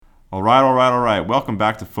All right. Welcome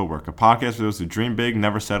back to Footwork, a podcast for those who dream big,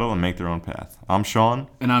 never settle, and make their own path. I'm Sean.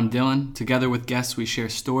 And I'm Dylan. Together with guests, we share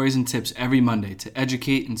stories and tips every Monday to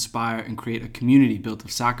educate, inspire, and create a community built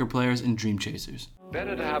of soccer players and dream chasers.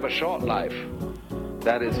 Better to have a short life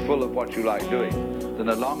that is full of what you like doing than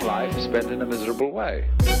a long life spent in a miserable way.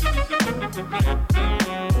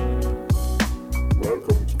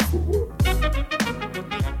 Welcome to Footwork.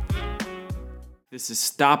 This is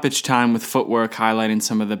Stoppage Time with Footwork, highlighting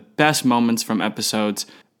some of the best moments from episodes.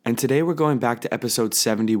 And today we're going back to episode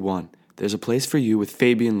 71. There's a Place for You with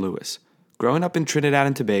Fabian Lewis. Growing up in Trinidad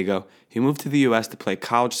and Tobago, he moved to the U.S. to play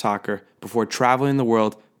college soccer before traveling the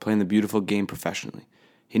world playing the beautiful game professionally.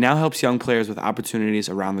 He now helps young players with opportunities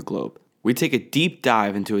around the globe. We take a deep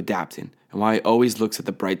dive into adapting and why he always looks at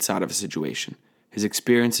the bright side of a situation. His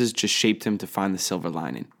experiences just shaped him to find the silver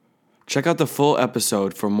lining. Check out the full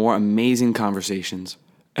episode for more amazing conversations.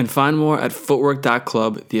 And find more at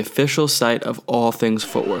footwork.club, the official site of all things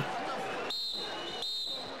footwork.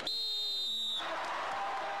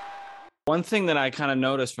 One thing that I kind of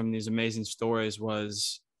noticed from these amazing stories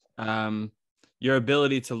was your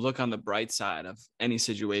ability to look on the bright side of any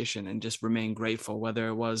situation and just remain grateful, whether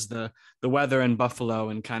it was the weather in Buffalo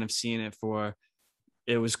and kind of seeing it for,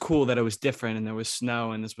 it was cool that it was different and there was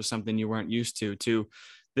snow and this was something you weren't used to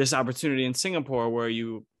this opportunity in Singapore where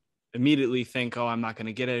you immediately think, oh, I'm not going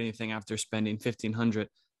to get anything after spending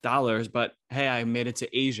 $1,500, but hey, I made it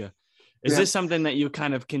to Asia. Is this something that you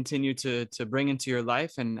kind of continue to bring into your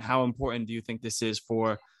life? And how important do you think this is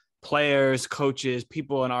for players, coaches,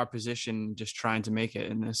 people in our position, just trying to make it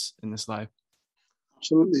in this life?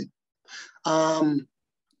 Absolutely.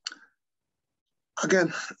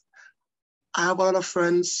 Again, I have a lot of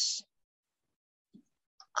friends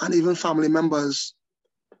and even family members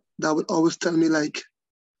that would always tell me, like,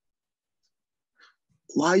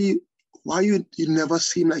 why you never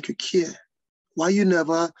seem like you care? Why you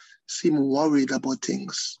never seem worried about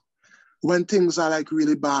things when things are like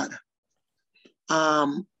really bad?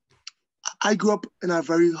 I grew up in a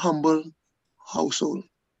very humble household,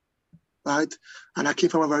 right? And I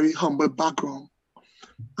came from a very humble background.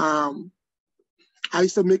 I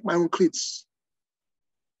used to make my own cleats.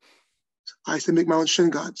 I used to make my own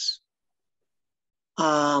shin guards.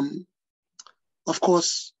 Of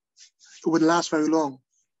course, it wouldn't last very long.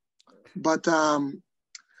 But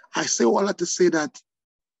I say all that to say that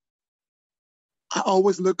I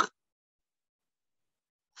always look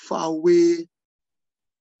for a way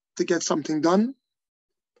to get something done.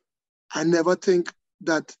 I never think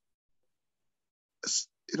that,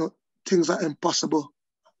 things are impossible.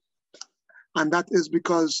 And that is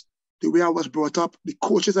because the way I was brought up, the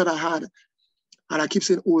coaches that I had, and I keep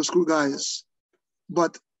saying old school guys,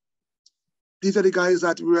 but these are the guys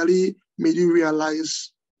that really made you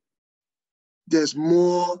realize there's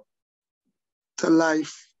more to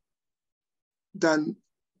life than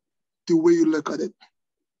the way you look at it.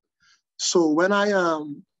 So when I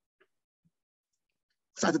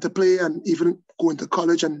started to play and even going to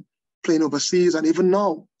college and playing overseas, and even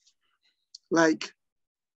now, like,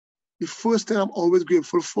 the first thing I'm always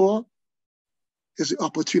grateful for is the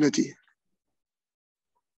opportunity.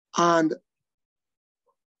 And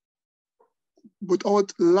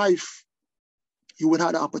without life, you would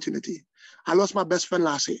have the opportunity. I lost my best friend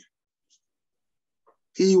last year.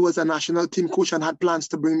 He was a national team coach and had plans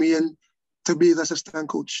to bring me in to be his assistant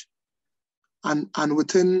coach. And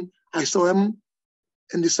I saw him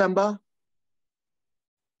in December,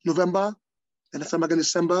 November, and I saw him again in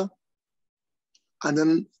December. And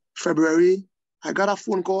then February, I got a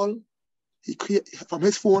phone call from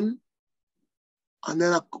his phone. And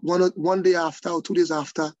then one day after or 2 days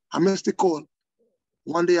after, I missed the call.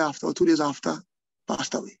 1 day after or 2 days after,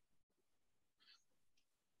 passed away.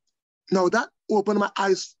 Now that opened my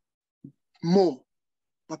eyes more.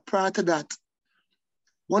 But prior to that,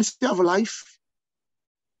 once you have a life,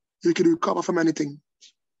 you can recover from anything.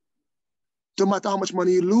 No matter how much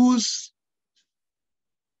money you lose,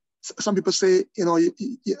 some people say,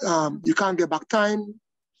 you can't get back time.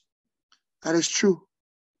 That is true.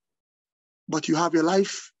 But you have your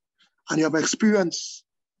life and you have experience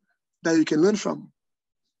that you can learn from.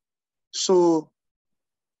 So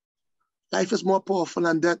life is more powerful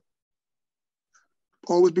than that.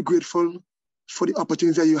 Always be grateful for the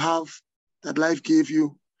opportunities that you have, that life gave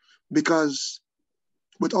you, because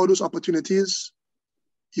with all those opportunities,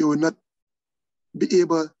 you will not be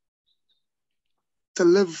able to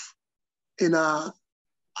live in a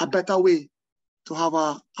better way, to have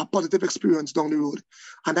a positive experience down the road.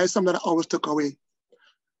 And that's something that I always took away.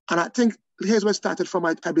 And I think here's where it started from,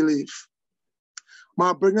 I believe. My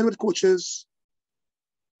upbringing with coaches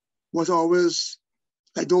was always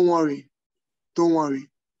like, don't worry. Don't worry.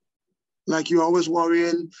 Like, you're always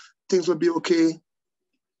worrying, things will be okay.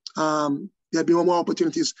 There'll be more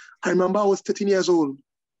opportunities. I remember I was 13 years old,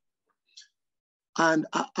 and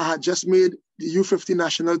I had just made the U15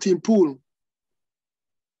 national team pool.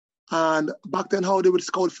 And back then, how they would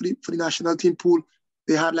scout for the national team pool,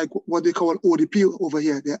 they had like what they call ODP over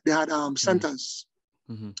here. They had centers,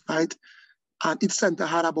 right? And each center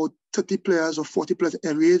had about 30 players or 40 players in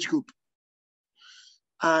every age group.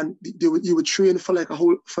 And you would train for like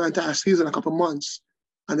for an entire season, a couple of months,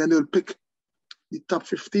 and then they'll pick the top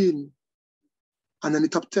 15, and then the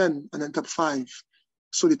top 10, and then top 5.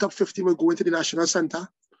 So the top 15 will go into the national center.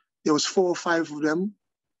 There was 4 or 5 of them.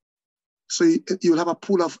 So you'll have a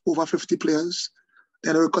pool of over 50 players.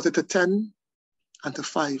 Then we'll cut it to 10 and to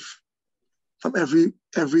 5 from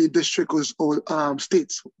every district or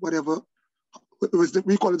states, whatever.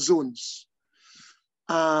 We call it zones.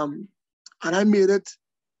 And I made it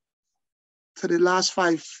to the last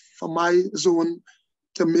 5 for my zone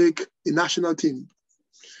to make the national team.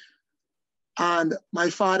 And my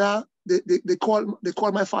father, they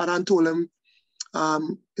called my father and told him,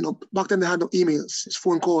 back then they had no emails, it's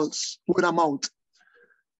phone calls, word of mouth.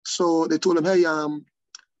 So they told him, hey,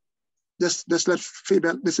 just let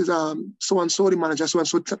Fabian, this is so-and-so, the manager,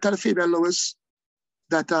 so-and-so, tell Fabian Lewis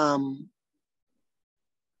that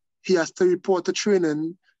he has to report to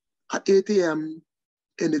training at 8 a.m.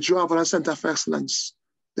 in the Joe Avalon Center for Excellence.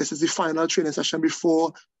 This is the final training session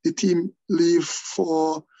before the team leave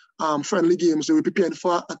for friendly games. They were preparing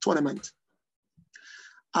for a tournament.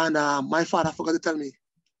 And my father forgot to tell me.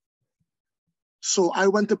 So I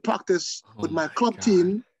went to practice with my club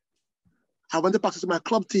team.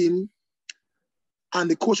 And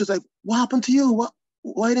the coach was like, what happened to you?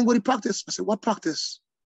 Why didn't you go to practice? I said, what practice?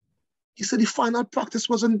 He said, the final practice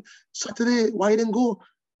was on Saturday. Why didn't go?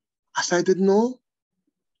 I said, I didn't know.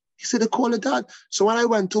 He said, they call it that. So when I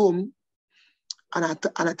went home and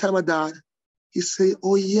I tell my dad, he said,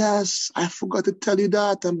 oh yes, I forgot to tell you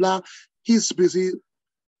that and blah. He's busy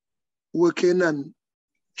working and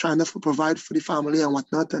trying to provide for the family and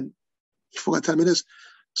whatnot, and he forgot to tell me this.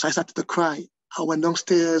 So I started to cry. I went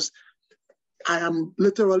downstairs. I am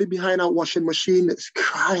literally behind a washing machine. It's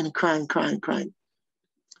crying.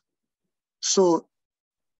 So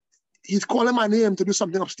he's calling my name to do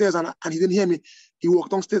something upstairs, and he didn't hear me. He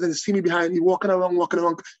walked downstairs and he see me behind. He walking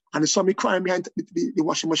around, and he saw me crying behind the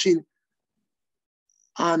washing machine.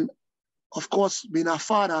 And of course, being a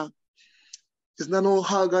father, it's not no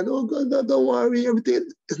hug and, oh God, don't worry, everything.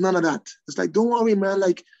 It's none of that. It's like, don't worry, man.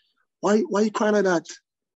 Like, why you crying like that?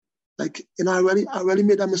 Like, I really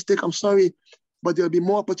made that mistake. I'm sorry, but there'll be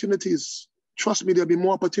more opportunities. Trust me, there'll be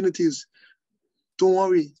more opportunities. Don't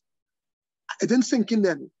worry. It didn't sink in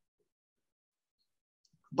then,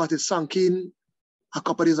 but it sank in a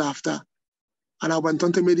couple of days after. And I went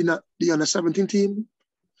on to make the under-17 team.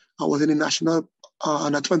 I was in the national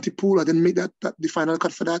under-20 pool. I didn't make the final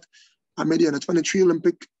cut for that. I made the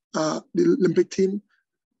under-23 Olympic team.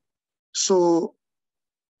 So,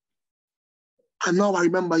 and now I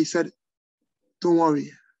remember he said, don't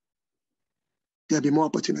worry, there'll be more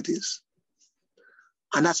opportunities.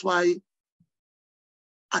 And that's why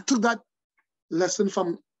I took that lesson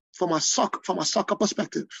from a soccer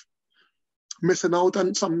perspective, missing out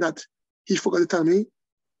on something that he forgot to tell me,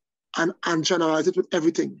 and generalize it with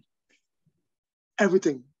everything.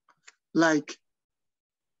 Everything. Like,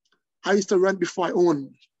 I used to rent before I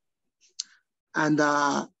owned. And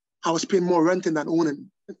I was paying more renting than owning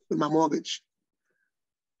with my mortgage.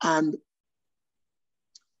 And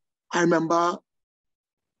I remember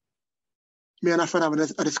me and a friend having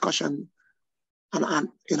a discussion. And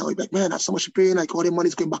he's like, man, that's so much you're paying. Like, all the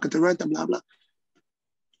money's going back into rent and blah, blah.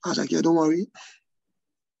 I was like, yeah, don't worry.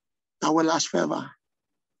 That won't last forever.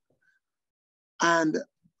 And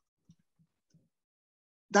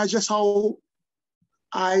that's just how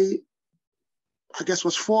I guess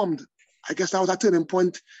was formed. I guess that was a turning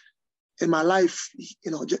point in my life.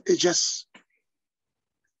 It's just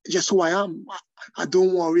who I am. I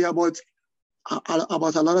don't worry about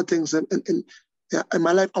a lot of things in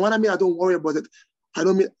my life. And when I mean I don't worry about it,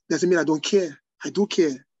 doesn't mean I don't care. I do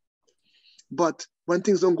care. But when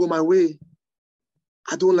things don't go my way,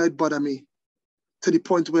 I don't let it bother me to the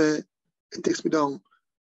point where it takes me down.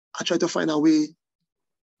 I try to find a way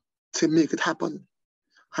to make it happen.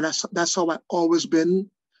 And that's how I've always been.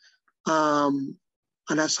 And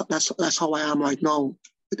that's how I am right now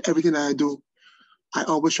with everything that I do. I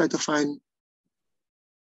always try to find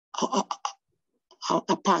a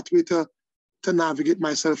pathway to navigate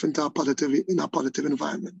myself into a positive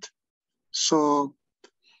environment. So,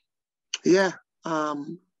 yeah,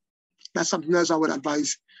 that's something else I would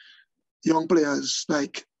advise young players.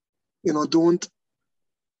 Like, don't,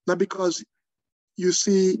 not because you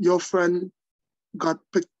see your friend got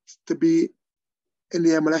picked to be in the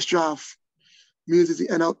MLS draft means it's the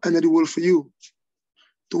end of the world for you.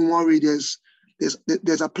 Don't worry, there's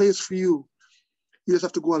a place for you. You just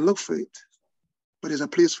have to go and look for it. But there's a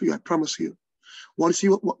place for you, I promise you. Once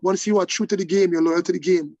you are true to the game, you're loyal to the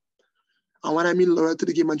game. And when I mean loyal to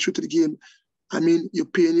the game and true to the game, I mean you're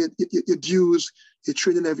paying your dues, you're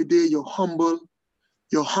training every day, you're humble,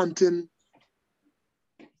 you're hunting.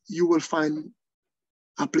 You will find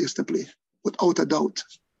a place to play, without a doubt.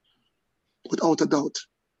 Without a doubt.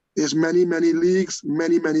 There's many, many leagues,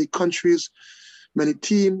 many, many countries, many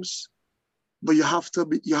teams, but you have to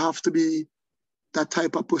be that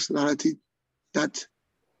type of personality that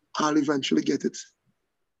I'll eventually get it.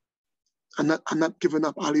 I'm not giving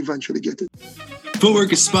up. I'll eventually get it.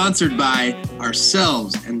 Footwork is sponsored by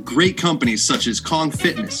ourselves and great companies such as Kong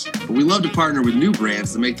Fitness. But we love to partner with new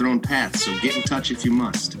brands to make their own paths, so get in touch if you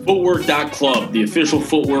must. Footwork.club, the official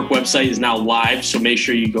Footwork website, is now live, so make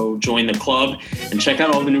sure you go join the club and check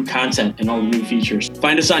out all the new content and all the new features.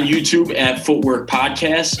 Find us on YouTube at Footwork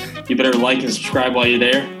Podcast. You better like and subscribe while you're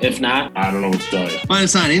there. If not, I don't know what to tell you. Find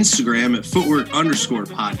us on Instagram at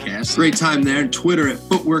Footwork_podcast. Great time there. And Twitter at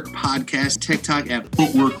Footwork Podcast. TikTok at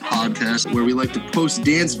Footwork Podcast, where we like to post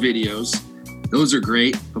dance videos. Those are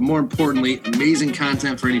great, but more importantly, amazing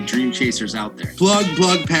content for any dream chasers out there. Plug,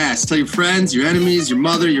 pass. Tell your friends, your enemies, your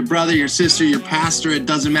mother, your brother, your sister, your pastor. It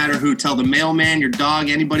doesn't matter who. Tell the mailman, your dog,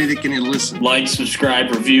 anybody that can listen. Like,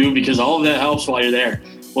 subscribe, review, because all of that helps while you're there.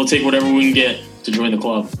 We'll take whatever we can get to join the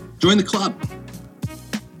club. Join the club.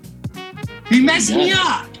 He messed me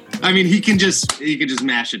up. I mean, he can just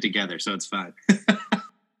mash it together, so it's fine.